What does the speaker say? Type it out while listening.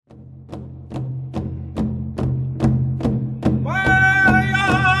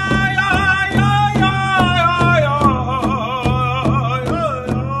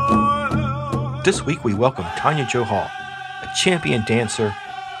This week we welcome Tonia Jo Hall, a champion dancer,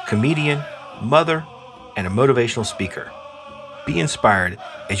 comedian, mother, and a motivational speaker. Be inspired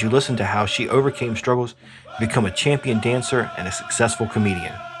as you listen to how she overcame struggles to become a champion dancer and a successful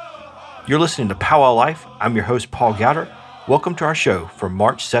comedian. You're listening to Pow Wow Life. I'm your host, Paul Gowder. Welcome to our show for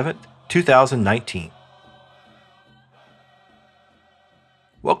March 7th, 2019.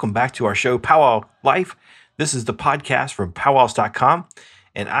 Welcome back to our show, Pow Wow Life. This is the podcast from powwows.com,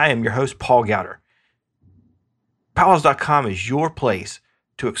 and I am your host, Paul Gowder. Powwows.com is your place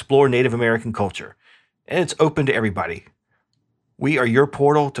to explore Native American culture, and it's open to everybody. We are your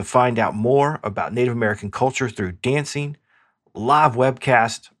portal to find out more about Native American culture through dancing, live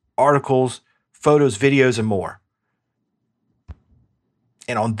webcasts, articles, photos, videos, and more.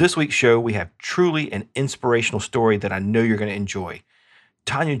 And on this week's show, we have truly an inspirational story that I know you're going to enjoy.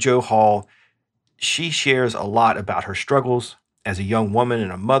 Tonia Jo Hall, she shares a lot about her struggles as a young woman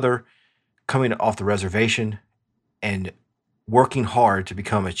and a mother coming off the reservation and working hard to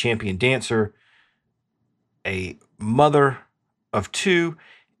become a champion dancer, a mother of two,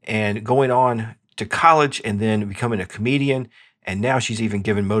 and going on to college and then becoming a comedian. And now she's even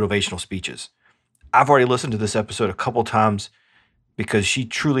given motivational speeches. I've already listened to this episode a couple times because she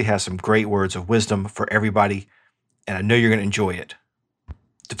truly has some great words of wisdom for everybody, and I know you're going to enjoy it.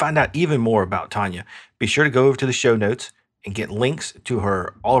 To find out even more about Tonia, be sure to go over to the show notes and get links to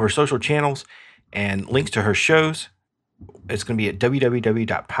all of her social channels and links to her shows. It's going to be at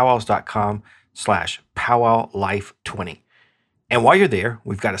www.powwows.com/powwowlife20. And while you're there,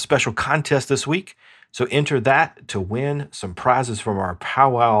 we've got a special contest this week. So enter that to win some prizes from our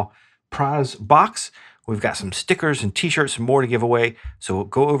Pow Wow prize box. We've got some stickers and t-shirts and more to give away. So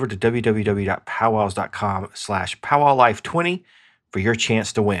go over to www.powwows.com/powwowlife20 for your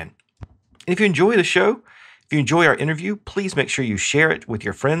chance to win. And if you enjoy the show, if you enjoy our interview, please make sure you share it with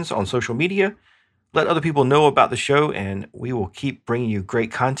your friends on social media. Let other people know about the show, and we will keep bringing you great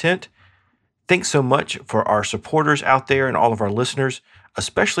content. Thanks so much for our supporters out there and all of our listeners,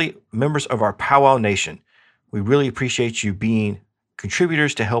 especially members of our Pow Wow Nation. We really appreciate you being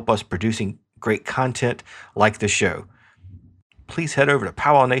contributors to help us producing great content like this show. Please head over to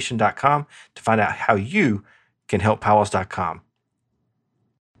powwownation.com to find out how you can help powwows.com.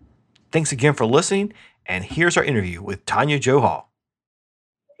 Thanks again for listening, and here's our interview with Tonia Jo Hall.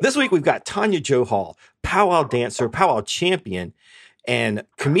 This week we've got Tonia Jo Hall, Pow Wow dancer, Pow Wow champion, and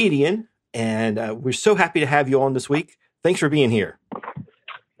comedian, and we're so happy to have you on this week. Thanks for being here.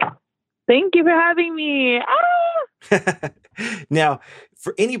 Thank you for having me. Now,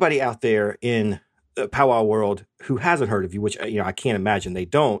 for anybody out there in the Pow Wow world who hasn't heard of you, which I can't imagine they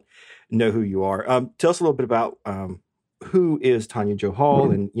don't know who you are, tell us a little bit about who is Tonia Jo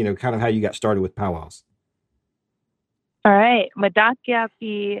Hall and kind of how you got started with Pow Wows. All right.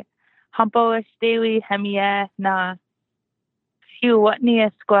 Madakiapi hampo stewi hemia na hiu watni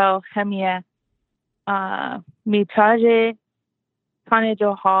esquel hemia mi traje Tonia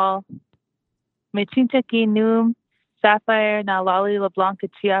Jo Hall me chintaki num sapphire na lali leblanca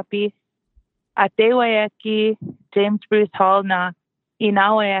chiapi atewayaki James Bruce Hall na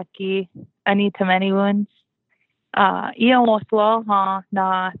inawayaki Anita Many Wounds Ian Waswal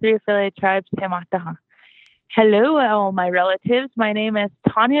na three affiliate tribes Temataha. Hello, all my relatives. My name is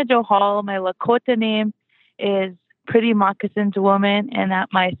Tonia Jo Hall. My Lakota name is Pretty Moccasins Woman, and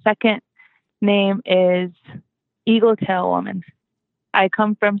my second name is Eagle Tail Woman. I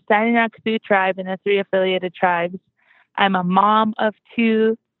come from Standing Rock Sioux tribe and the three affiliated tribes. I'm a mom of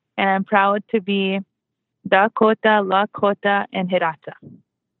two, and I'm proud to be Dakota, Lakota, and Hirata.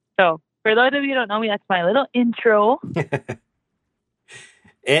 So, for those of you who don't know me, that's my little intro.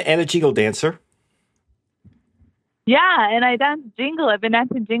 and a jingle dancer. Yeah, and I dance jingle. I've been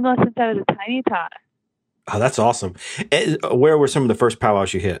dancing jingle since I was a tiny tot. Oh, that's awesome. And where were some of the first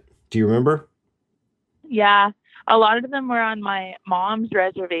powwows you hit? Do you remember? Yeah, a lot of them were on my mom's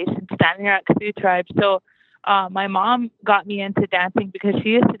reservation, Standing Rock Sioux tribe. So my mom got me into dancing because she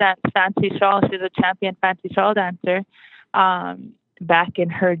used to dance fancy shawl. She's a champion fancy shawl dancer. Back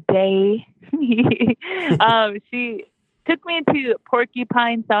in her day, she took me to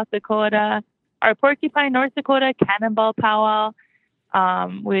Porcupine, South Dakota, or Porcupine, North Dakota, Cannonball Powwow.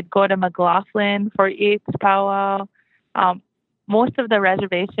 We'd go to McLaughlin for Eats Powwow. Most of the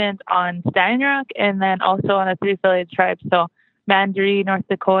reservations on Standing Rock, and then also on the three affiliate tribes. So Mandaree, North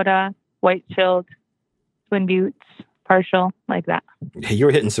Dakota, White Shield, Twin Buttes, Partial, like that. You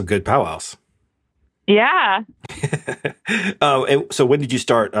were hitting some good powwows. Yeah. And so when did you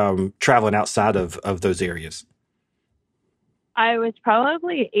start traveling outside of those areas? I was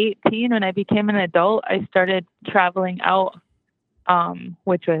probably 18 when I became an adult. I started traveling out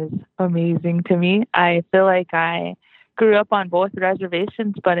which was amazing to me. I feel like I grew up on both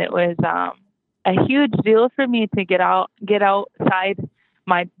reservations, but it was a huge deal for me to get outside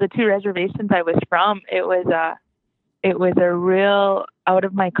the two reservations I was from. It was a real out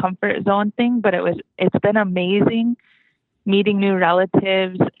of my comfort zone thing, but it's been amazing meeting new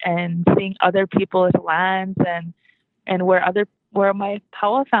relatives and seeing other people's lands and where my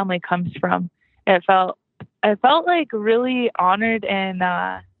Powell family comes from. It felt I felt like really honored and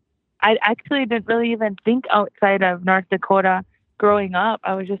I actually didn't really even think outside of North Dakota growing up.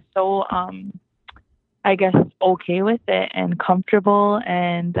 I was just so I guess okay with it and comfortable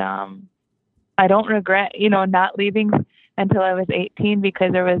and I don't regret, not leaving until I was 18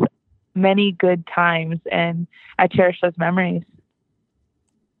 because there was many good times and I cherish those memories.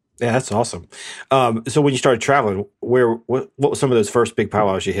 Yeah, that's awesome. So when you started traveling, what were some of those first big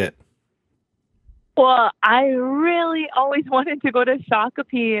powwows you hit? Well, I really always wanted to go to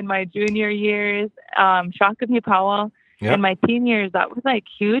Shakopee in my junior years, Shakopee Powell in Yep. my teen years. That was like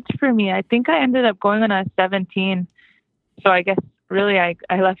huge for me. I think I ended up going when I was 17. So I guess really I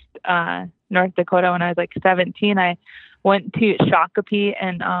left North Dakota when I was like 17. I went to Shakopee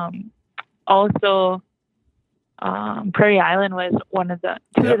and also Prairie Island was one of the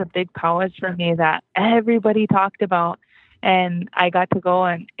two of Yep. the big powwows for me that everybody talked about. And I got to go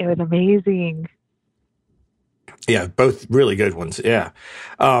and it was amazing. Yeah, both really good ones. Yeah.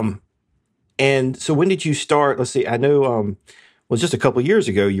 Um, and so when did you start? Let's see. I know was just a couple years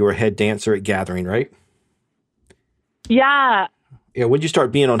ago you were a head dancer at Gathering, right? Yeah. Yeah. When did you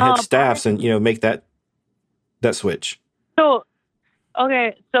start being on head I staffs and make that switch? so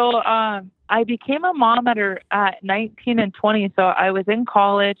okay, so I became a mom at 19 and 20. So I was in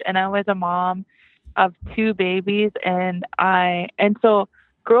college and I was a mom of two babies and so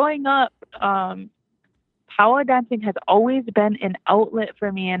growing up power dancing has always been an outlet for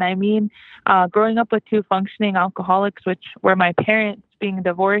me and I mean growing up with two functioning alcoholics which were my parents being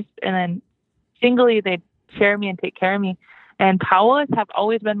divorced and then singly they'd share me and take care of me. And powwows have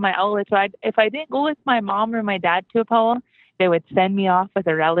always been my outlet. So if I didn't go with my mom or my dad to a powwow, they would send me off with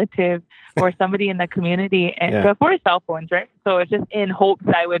a relative or somebody in the community and Yeah. before cell phones, right? So it's just in hopes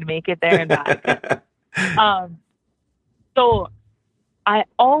I would make it there and back. Um, so I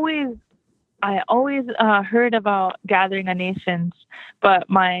always heard about gathering of nations, but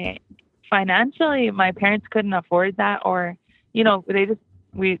financially my parents couldn't afford that, or they just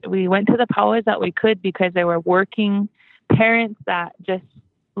we went to the powwows that we could because they were working parents that just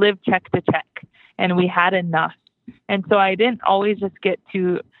lived check to check, and we had enough. And so I didn't always just get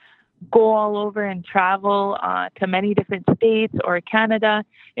to go all over and travel to many different states or Canada.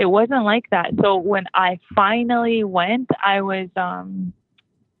 It wasn't like that. So when I finally went, I was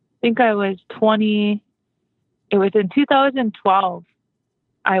think I was 20. It was in 2012.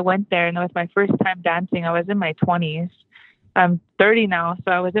 I went there and it was my first time dancing. I was in my 20s. I'm 30 now,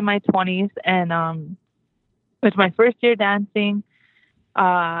 so I was in my 20s and it was my first year dancing.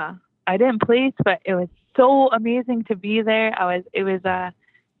 I didn't place, but it was so amazing to be there. It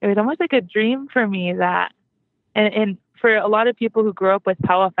was almost like a dream for me that and for a lot of people who grew up with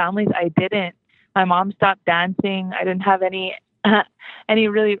Powwow families, I didn't. My mom stopped dancing. I didn't have any I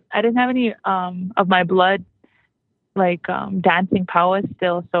didn't have any of my blood like dancing powwows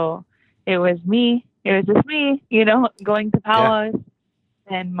still. So it was me. It was just me, going to Yeah. powwows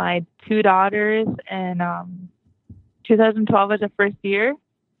and my two daughters. And 2012 was the first year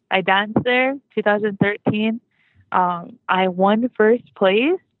I danced there. 2013, I won first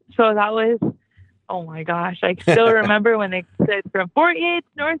place. So that was oh my gosh, I still remember when they said from 48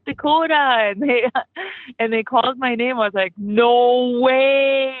 North Dakota and they called my name. I was like, no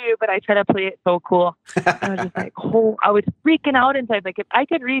way. But I tried to play it so cool. I was just like, oh, I was freaking out inside. Like if I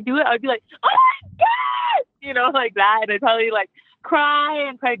could redo it, I'd be like, oh my God, like that. And I'd probably like cry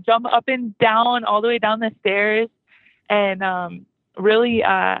and try to jump up and down all the way down the stairs. And really,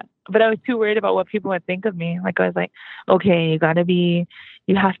 but I was too worried about what people would think of me. Like I was like, okay,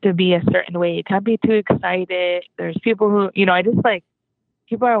 you have to be a certain way. You can't be too excited. There's people who, I just like,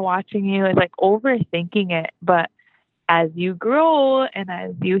 people are watching you. It's like overthinking it. But as you grow and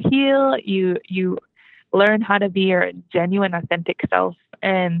as you heal, you learn how to be your genuine, authentic self.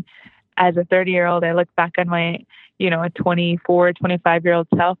 And as a 30-year-old, I look back on my, a 24, 25-year-old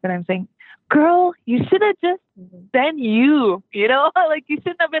self and I'm saying, girl, you should have just been you, like you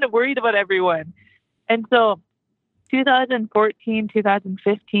shouldn't have been worried about everyone. And so 2014,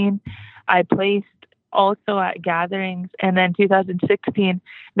 2015, I placed also at gatherings. And then 2016,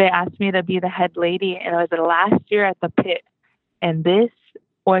 they asked me to be the head lady. And it was the last year at the pit. And this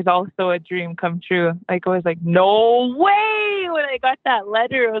was also a dream come true. Like, I was like, no way. When I got that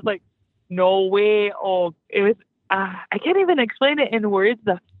letter, I was like, no way. Oh, it was, I can't even explain it in words,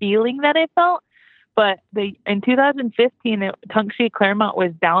 the feeling that I felt. But in 2015, Tungshi Claremont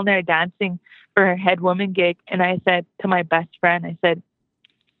was down there dancing for her head woman gig. And I said to my best friend, I said,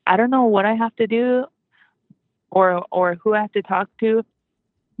 I don't know what I have to do or who I have to talk to,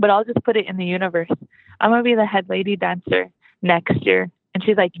 but I'll just put it in the universe. I'm going to be the head lady dancer next year. And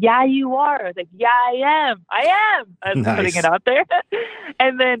she's like, yeah, you are. I was like, yeah, I am. I was putting it Nice. out there.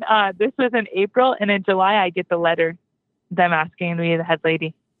 And then this was in April. And in July, I get the letter, them asking me to be the head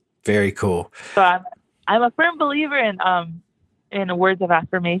lady. Very cool. So I'm a firm believer in words of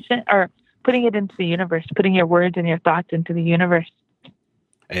affirmation, or putting it into the universe, putting your words and your thoughts into the universe.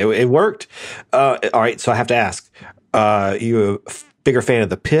 It worked. All right. So I have to ask, you a bigger fan of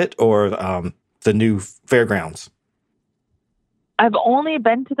the pit or the new fairgrounds? I've only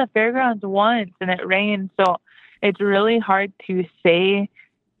been to the fairgrounds once and it rained, so it's really hard to say.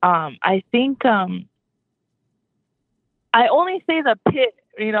 I think I only say the pit,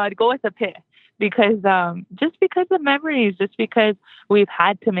 I'd go with the pit because just because of memories, just because we've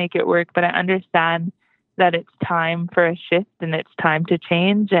had to make it work, but I understand that it's time for a shift and it's time to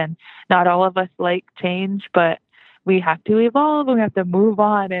change, and not all of us like change, but we have to evolve and we have to move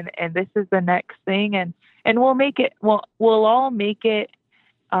on, and this is the next thing, and we'll make it, we'll all make it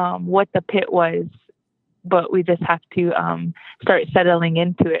what the pit was, but we just have to start settling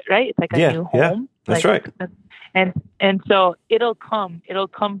into it, right? It's like a new home. That's like, right. And so it'll come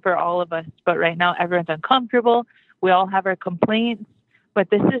for all of us, but right now everyone's uncomfortable. We all have our complaints, but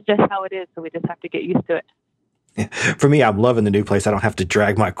this is just how it is, so we just have to get used to it. For me, I'm loving the new place. I don't have to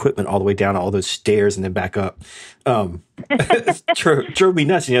drag my equipment all the way down all those stairs and then back up. Drove me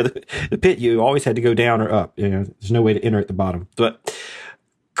nuts. The pit, you always had to go down or up. There's no way to enter at the bottom. But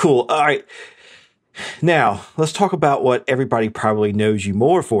cool. All right. Now let's talk about what everybody probably knows you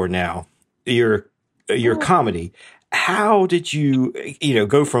more for now. Your comedy. How did you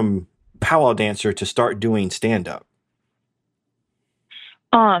go from powwow dancer to start doing stand up?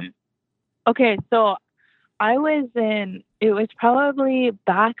 Okay, so it was probably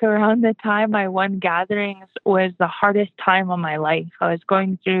back around the time I won gatherings was the hardest time of my life. I was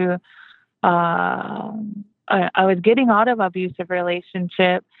going through, I was getting out of abusive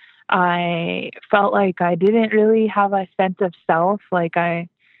relationship. I felt like I didn't really have a sense of self. Like I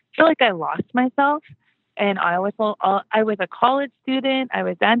feel like I lost myself. And I was a college student. I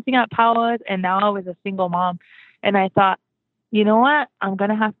was dancing at Pow Wows, and now I was a single mom. And I thought, you know what? I'm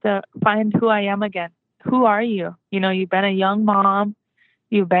going to have to find who I am again. Who are you? You've been a young mom.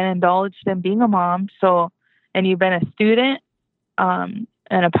 You've been indulged in being a mom. And you've been a student and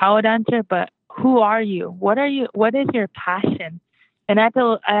a powwow dancer, but who are you? What are you? What is your passion? And I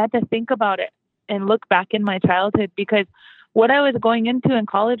had to think about it and look back in my childhood, because what I was going into in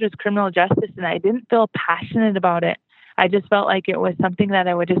college was criminal justice, and I didn't feel passionate about it. I just felt like it was something that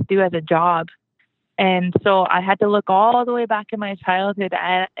I would just do as a job. And so I had to look all the way back in my childhood.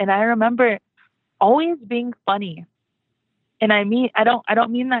 And I remember always being funny. And I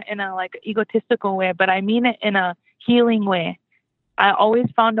don't mean that in a like egotistical way, but I mean it in a healing way. I always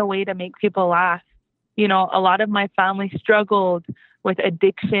found a way to make people laugh. A lot of my family struggled with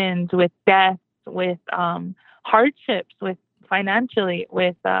addictions, with death, with hardships, with financially,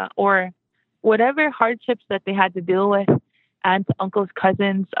 with or whatever hardships that they had to deal with, aunts, uncles,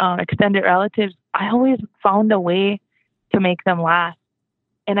 cousins, extended relatives. I always found a way to make them laugh.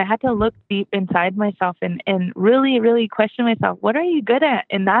 And I had to look deep inside myself and really, really question myself. What are you good at?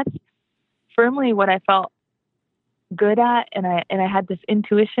 And that's firmly what I felt good at. And I had this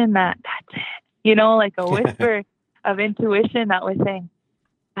intuition that's it, like a whisper of intuition that was saying,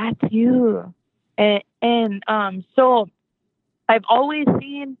 that's you. So I've always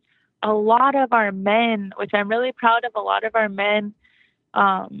seen a lot of our men, which I'm really proud of, a lot of our men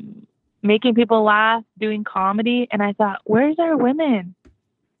making people laugh, doing comedy. And I thought, where's our women?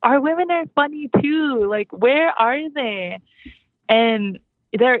 Our women are funny too. Like, where are they? And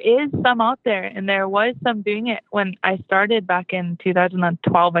there is some out there, and there was some doing it when I started back in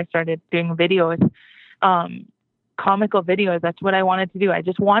 2012. I started doing videos, comical videos. That's what I wanted to do. I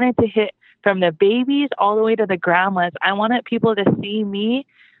just wanted to hit from the babies all the way to the grandmas. I wanted people to see me.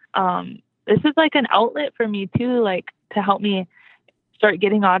 This is like an outlet for me too, like to help me start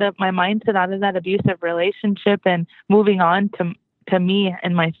getting out of my mindset, out of that abusive relationship, and moving on to me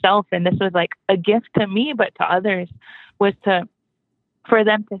and myself. And this was like a gift to me, but to others, was for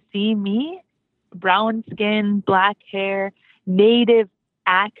them to see me, brown skin, black hair, native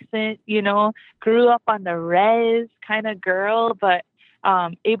accent, grew up on the res kind of girl, but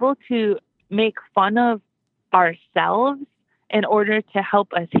able to make fun of ourselves in order to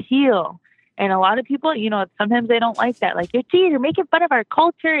help us heal. And a lot of people, sometimes they don't like that. Like, gee, you're making fun of our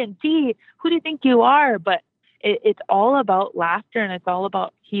culture, and gee, who do you think you are? But it's all about laughter, and it's all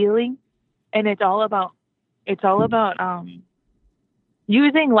about healing, and it's all about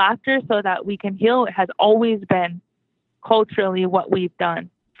using laughter so that we can heal. It has always been culturally what we've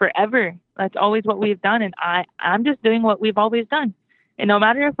done forever. That's always what we've done, and I'm just doing what we've always done. And no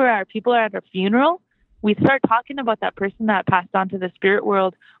matter if our people are at a funeral, we start talking about that person that passed on to the spirit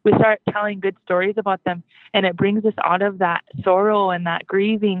world. We start telling good stories about them, and it brings us out of that sorrow and that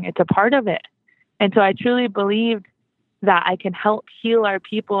grieving. It's a part of it. And so I truly believed that I can help heal our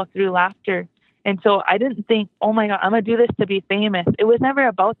people through laughter. And so I didn't think, oh my God, I'm going to do this to be famous. It was never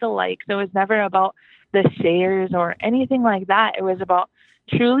about the likes. It was never about the shares or anything like that. It was about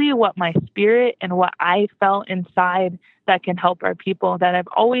truly what my spirit and what I felt inside that can help our people, that I've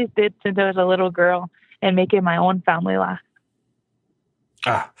always did since I was a little girl, and making my own family laugh.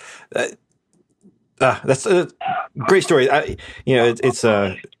 That's a great story. It's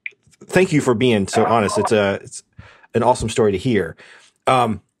thank you for being so honest. It's an awesome story to hear.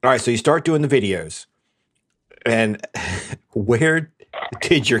 All right, so you start doing the videos, and where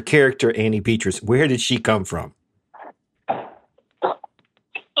did your character Auntie Beachress? Where did she come from?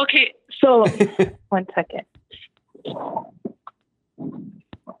 Okay, so 1 second.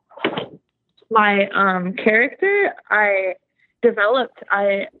 My character I developed.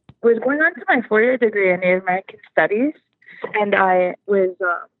 I was going on to my 4-year degree in Native American Studies, and I was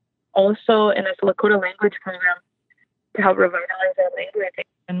also in this Lakota language program to help revitalize our language.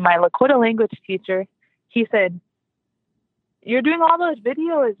 And my Lakota language teacher, he said, "You're doing all those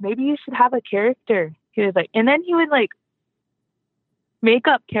videos. Maybe you should have a character." He was like, and then he would like make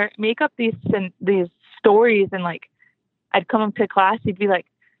up these stories, and like I'd come up to class, he'd be like,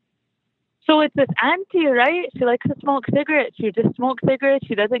 "So it's this auntie, right? She likes to smoke cigarettes. She just smokes cigarettes.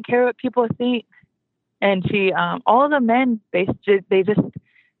 She doesn't care what people think. And she, all the men,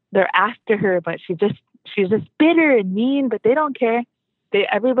 they're after her, but she's just bitter and mean, but they don't care.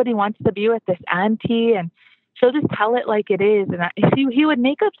 Everybody wants to be with this auntie, and she'll just tell it like it is." And he would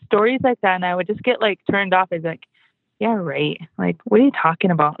make up stories like that, and I would just get like turned off. I'd be like, "Yeah, right. Like, what are you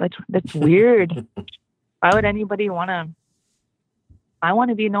talking about? That's weird. Why would anybody want to?" I want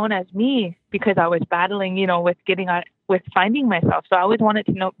to be known as me, because I was battling, with finding myself. So I always wanted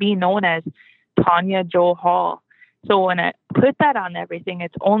to be known as Tonia Jo Hall. So when I put that on everything,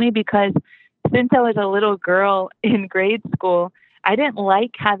 it's only because since I was a little girl in grade school, I didn't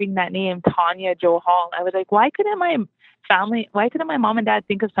like having that name, Tonia Jo Hall. I was like, why couldn't my mom and dad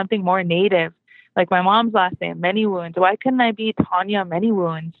think of something more native? Like my mom's last name, Many Wounds. Why couldn't I be Tonia Many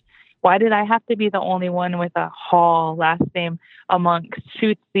Wounds? Why did I have to be the only one with a Hall last name amongst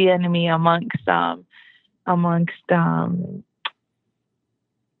Shoots the Enemy, amongst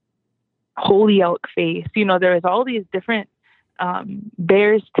Holy Elk Face? There was all these different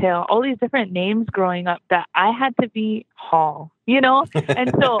Bear's Tail, all these different names growing up that I had to be Hall,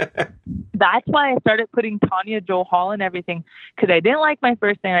 And so that's why I started putting Tonia Jo Hall and everything, because I didn't like my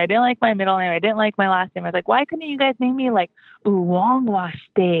first name. I didn't like my middle name. I didn't like my last name. I was like, why couldn't you guys name me like Uwong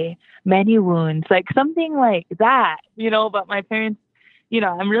Washte, Many Wounds, like something like that, But my parents,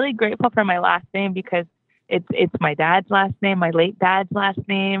 I'm really grateful for my last name, because it's my dad's last name, my late dad's last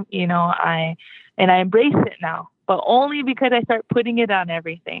name, I embrace it now, but only because I start putting it on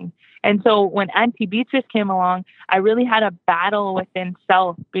everything. And so when Auntie Beachress came along, I really had a battle within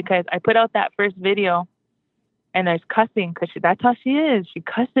self, because I put out that first video and there's cussing, because that's how she is. She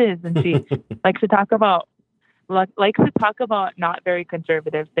cusses, and she likes to talk about not very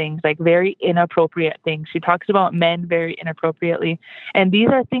conservative things, like very inappropriate things. She talks about men very inappropriately. And these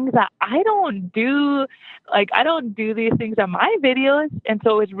are things that I don't do. Like, I don't do these things on my videos. And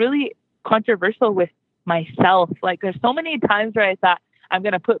so it's really controversial with myself. Like, there's so many times where I thought, I'm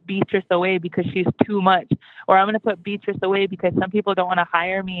going to put Beachress away because she's too much, or I'm going to put Beachress away because some people don't want to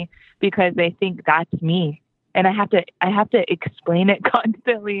hire me because they think that's me. And I have to explain it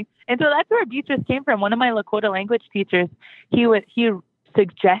constantly. And so that's where Beachress came from. One of my Lakota language teachers, he just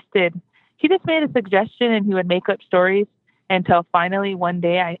made a suggestion, and he would make up stories until finally one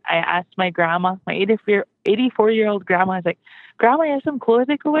day I asked my grandma, my 84-year-old grandma, I was like, "Grandma, you have some clothes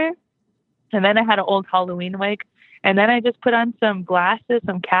I could wear?" And then I had an old Halloween wig. And then I just put on some glasses,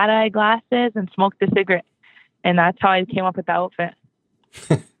 some cat eye glasses, and smoked a cigarette. And that's how I came up with the outfit.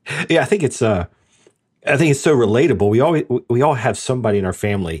 Yeah, I think it's so relatable. We all have somebody in our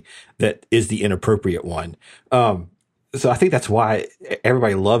family that is the inappropriate one. So I think that's why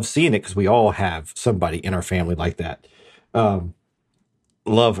everybody loves seeing it, because we all have somebody in our family like that.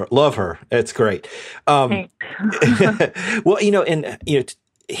 Love her. Love her. That's great. Um, Thanks. well, and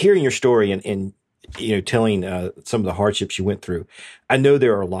hearing your story and telling some of the hardships you went through, I know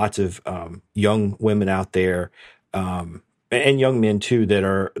there are lots of young women out there, and young men too that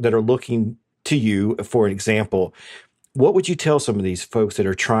are looking to you for an example. What would you tell some of these folks that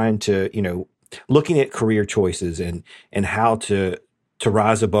are trying to, looking at career choices and how to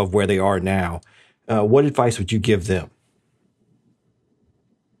rise above where they are now? What advice would you give them?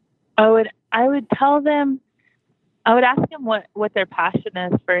 I would tell them, I would ask them what their passion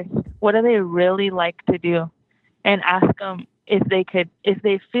is first. What do they really like to do? And ask them if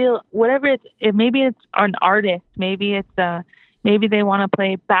they feel whatever maybe it's an artist, maybe they want to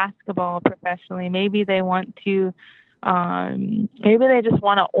play basketball professionally, maybe they want to, maybe they just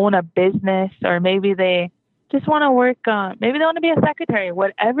want to own a business, or maybe they just want to work, maybe they want to be a secretary,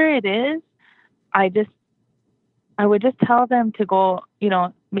 whatever it is. I just, I would just tell them to go,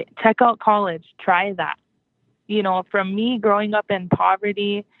 check out college, try that. From me growing up in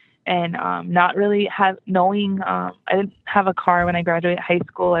poverty and not really knowing, I didn't have a car when I graduated high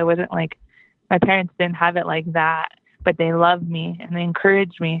school. I wasn't like, my parents didn't have it like that, but they loved me and they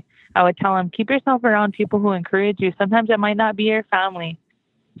encouraged me. I would tell them, keep yourself around people who encourage you. Sometimes it might not be your family.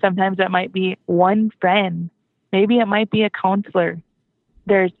 Sometimes it might be one friend. Maybe it might be a counselor.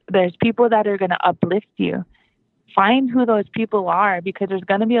 There's people that are going to uplift you. Find who those people are, because there's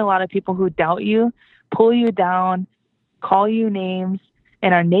going to be a lot of people who doubt you, pull you down, call you names,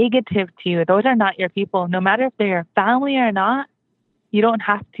 and are negative to you. Those are not your people. No matter if they're your family or not, you don't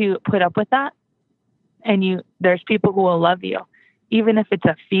have to put up with that. And there's people who will love you. Even if it's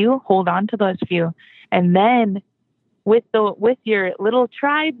a few, hold on to those few. And then with your little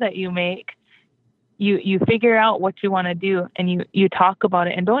tribe that you make, you figure out what you want to do, and you talk about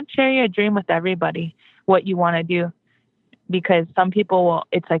it, and don't share your dream with everybody, what you want to do, because some people will,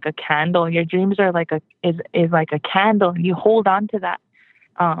 it's like a candle. Your dreams are is like a candle, and you hold on to that.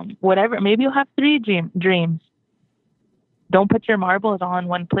 Whatever, maybe you have three dreams. Don't put your marbles all in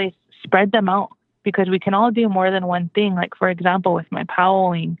one place. Spread them out, because we can all do more than one thing. Like, for example, with my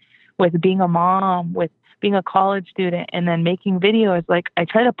powwowing, with being a mom, with being a college student, and then making videos. Like, I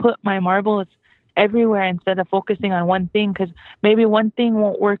try to put my marbles everywhere instead of focusing on one thing, because maybe one thing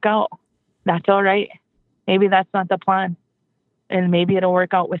won't work out. That's all right. Maybe that's not the plan. And maybe it'll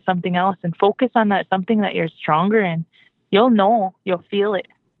work out with something else, and focus on that something that you're stronger in. You'll feel it.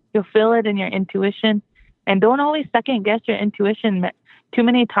 You'll feel it in your intuition. And don't always second guess your intuition. Too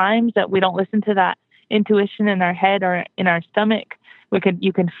many times that we don't listen to that intuition in our head or in our stomach.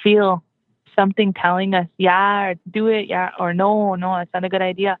 You can feel something telling us, yeah, or do it, yeah, or no, it's not a good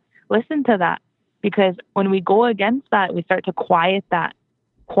idea. Listen to that, because when we go against that, we start to quiet that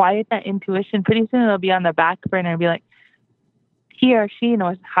intuition. Pretty soon it'll be on the back burner and be like, he or she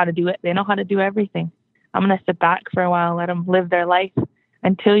knows how to do it. They know how to do everything. I'm going to sit back for a while, let them live their life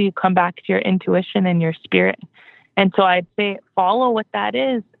until you come back to your intuition and your spirit. And so I'd say follow what that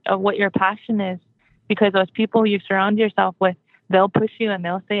is, of what your passion is, because those people you surround yourself with, they'll push you and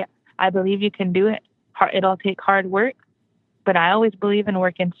they'll say, I believe you can do it. It'll take hard work, but I always believe in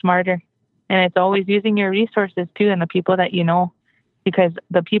working smarter. And it's always using your resources too, and the people that you know, because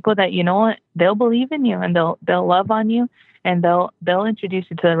the people that you know, they'll believe in you, and they'll love on you, and they'll introduce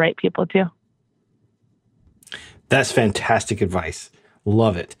you to the right people too. That's fantastic advice.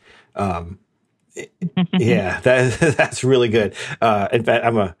 Love it. Um, yeah, that's really good. In fact,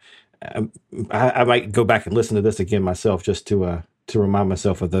 I might go back and listen to this again myself, just to remind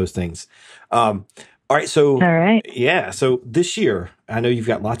myself of those things. All right, so All right. yeah, so this year I know you've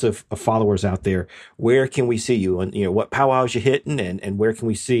got lots of followers out there. Where can we see you, and what powwows you hitting, and where can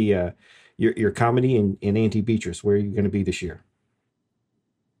we see your comedy and Auntie Beachress? Where are you going to be this year?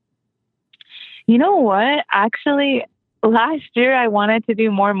 You know what? Actually, last year I wanted to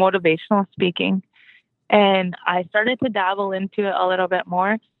do more motivational speaking, and I started to dabble into it a little bit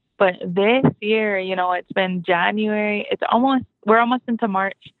more. But this year, it's been January. We're almost into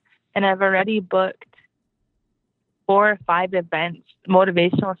March, and I've already booked 4 or 5 events,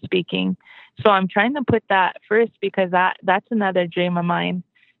 motivational speaking. So I'm trying to put that first, because that's another dream of mine.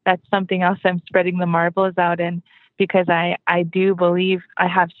 That's something else I'm spreading the marbles out in, because I do believe I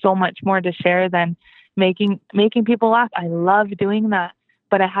have so much more to share than making people laugh. I love doing that,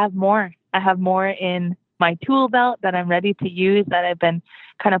 but I have more. I have more in my tool belt that I'm ready to use, that I've been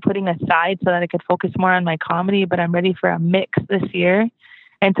kind of putting aside so that I could focus more on my comedy, but I'm ready for a mix this year.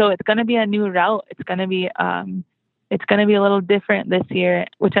 And so it's going to be a new route. It's going to be a little different this year,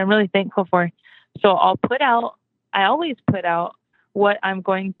 which I'm really thankful for. So I always put out what I'm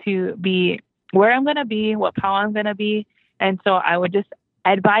going to be, where I'm going to be, what power I'm going to be. And so I would just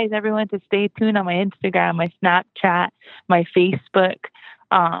I advise everyone to stay tuned on my Instagram, my Snapchat, my Facebook,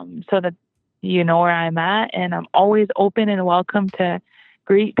 so that you know where I'm at. And I'm always open and welcome to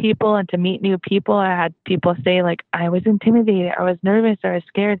greet people and to meet new people. I had people say like, I was intimidated, I was nervous, I was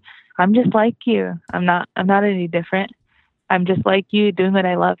scared. I'm just like you. I'm not any different. I'm just like you, doing what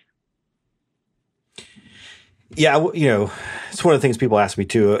I love. Yeah, it's one of the things people ask me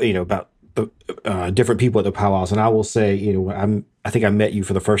too, about the different people at the powwows, and I will say, I think I met you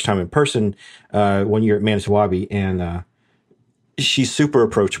for the first time in person one year at Manitowoc, and she's super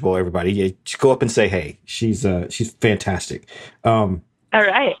approachable. Everybody, just go up and say hey. She's fantastic. All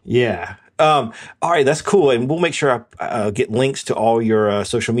right. Yeah. All right, that's cool, and we'll make sure I get links to all your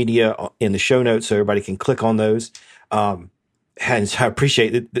social media in the show notes so everybody can click on those. And so I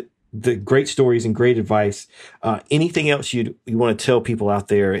appreciate the great stories and great advice. Anything else you want to tell people out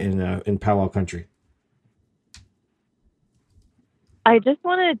there in powwow country? I just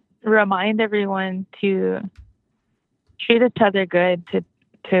want to remind everyone to treat each other good. I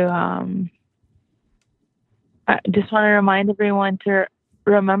just want to remind everyone to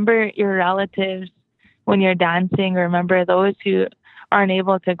remember your relatives when you're dancing. Remember those who aren't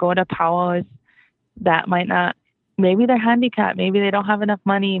able to go to powwows, that might not. Maybe they're handicapped. Maybe they don't have enough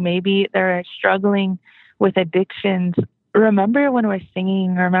money. Maybe they're struggling with addictions. Remember when we're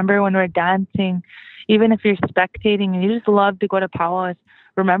singing. Remember when we're dancing. Even if you're spectating and you just love to go to powwows,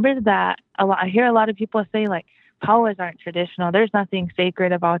 remember that I hear a lot of people say like, powwows aren't traditional. There's nothing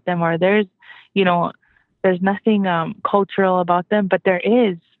sacred about them, or there's nothing cultural about them, but there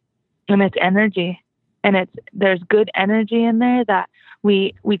is, and it's energy, and there's good energy in there that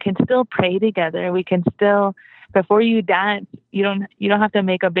we can still pray together. We can still, before you dance, you don't have to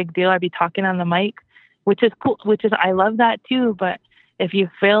make a big deal or be talking on the mic, which is cool. I love that too. But if you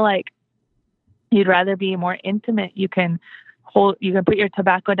feel like you'd rather be more intimate, you can put your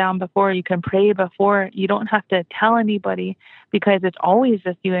tobacco down before, you can pray before. You don't have to tell anybody, because it's always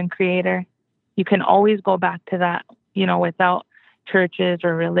just you and Creator. You can always go back to that, without churches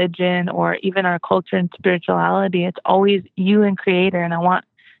or religion or even our culture and spirituality. It's always you and Creator. And I want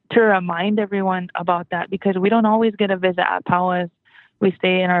to remind everyone about that, because we don't always get a visit at powwows. We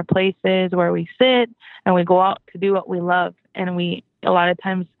stay in our places where we sit and we go out to do what we love. And a lot of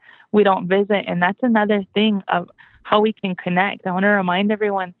times we don't visit. And that's another thing of how we can connect. I want to remind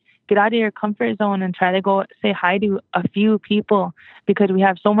everyone, get out of your comfort zone and try to go say hi to a few people, because we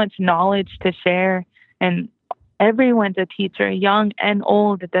have so much knowledge to share, and everyone's a teacher, young and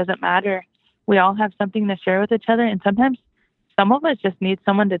old. It doesn't matter. We all have something to share with each other. And sometimes some of us just need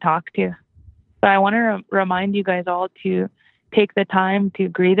someone to talk to. But I want to remind you guys all to take the time to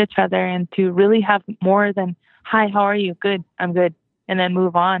greet each other and to really have more than, hi, how are you? Good, I'm good. And then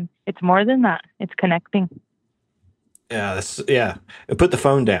move on. It's more than that. It's connecting. Yeah. Put the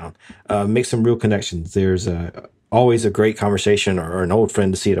phone down. Make some real connections. There's always a great conversation or an old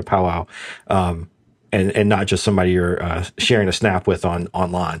friend to see at a powwow, and not just somebody you're sharing a snap with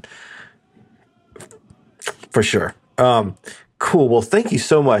online. For sure. Cool. Well, thank you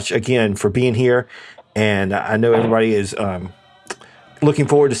so much again for being here, and I know everybody is looking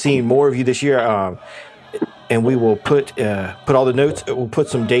forward to seeing more of you this year. And we will put all the notes. We'll put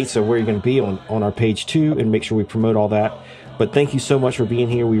some dates of where you're going to be on our page too, and make sure we promote all that. But thank you so much for being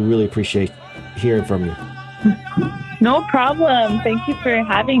here. We really appreciate hearing from you. No problem. Thank you for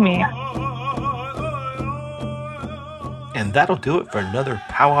having me. And that'll do it for another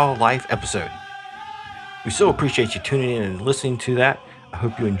Powwow Life episode. We so appreciate you tuning in and listening to that. I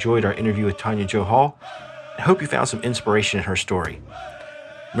hope you enjoyed our interview with Tonia Jo Hall. I hope you found some inspiration in her story.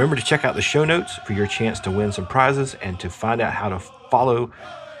 Remember to check out the show notes for your chance to win some prizes and to find out how to follow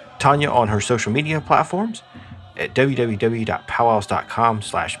Tonia on her social media platforms at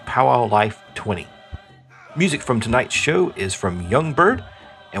www.powwows.com/powwowlife20. Music from tonight's show is from Youngbird,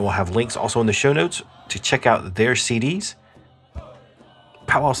 and we'll have links also in the show notes to check out their CDs.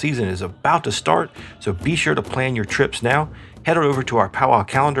 Powwow season is about to start, so be sure to plan your trips now. Head over to our powwow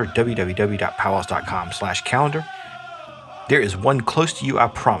calendar, www.powwows.com/calendar. There is one close to you, I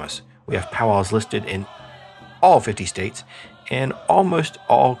promise. We have powwows listed in all 50 states and almost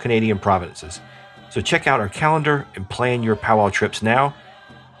all Canadian provinces. So check out our calendar and plan your powwow trips now.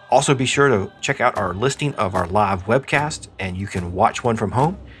 Also be sure to check out our listing of our live webcasts, and you can watch one from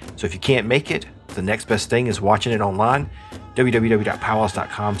home. So if you can't make it, the next best thing is watching it online,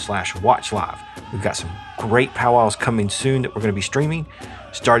 www.powwows.com/watchlive. We've got some great powwows coming soon that we're going to be streaming,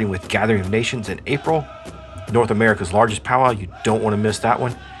 starting with Gathering of Nations in April, North America's largest powwow. You don't want to miss that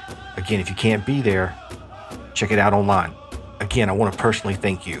one. Again, if you can't be there, check it out online. Again, I want to personally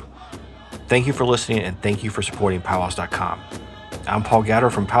thank you. Thank you for listening, and thank you for supporting powwows.com. I'm Paul Gatter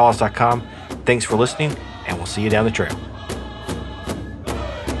from powwows.com. Thanks for listening, and we'll see you down the trail.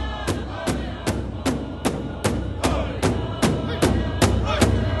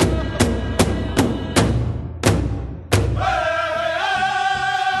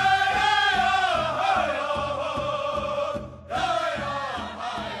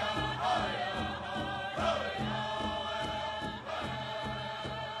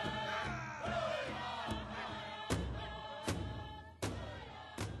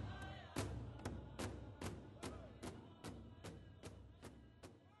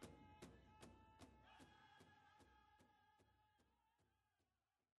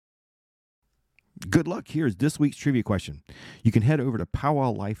 Good luck. Here's this week's trivia question. You can head over to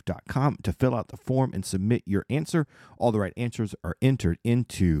powwowlife.com to fill out the form and submit your answer. All the right answers are entered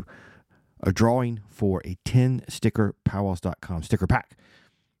into a drawing for a 10-sticker powwows.com sticker pack.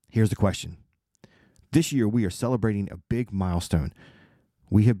 Here's the question. This year, we are celebrating a big milestone.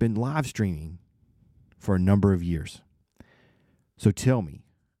 We have been live streaming for a number of years. So tell me,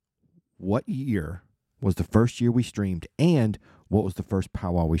 what year was the first year we streamed, and what was the first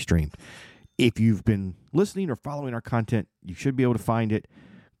powwow we streamed? If you've been listening or following our content, you should be able to find it.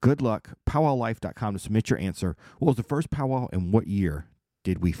 Good luck. powwowlife.com to submit your answer. What was the first powwow, and what year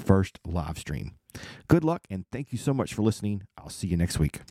did we first live stream? Good luck, and thank you so much for listening. I'll see you next week.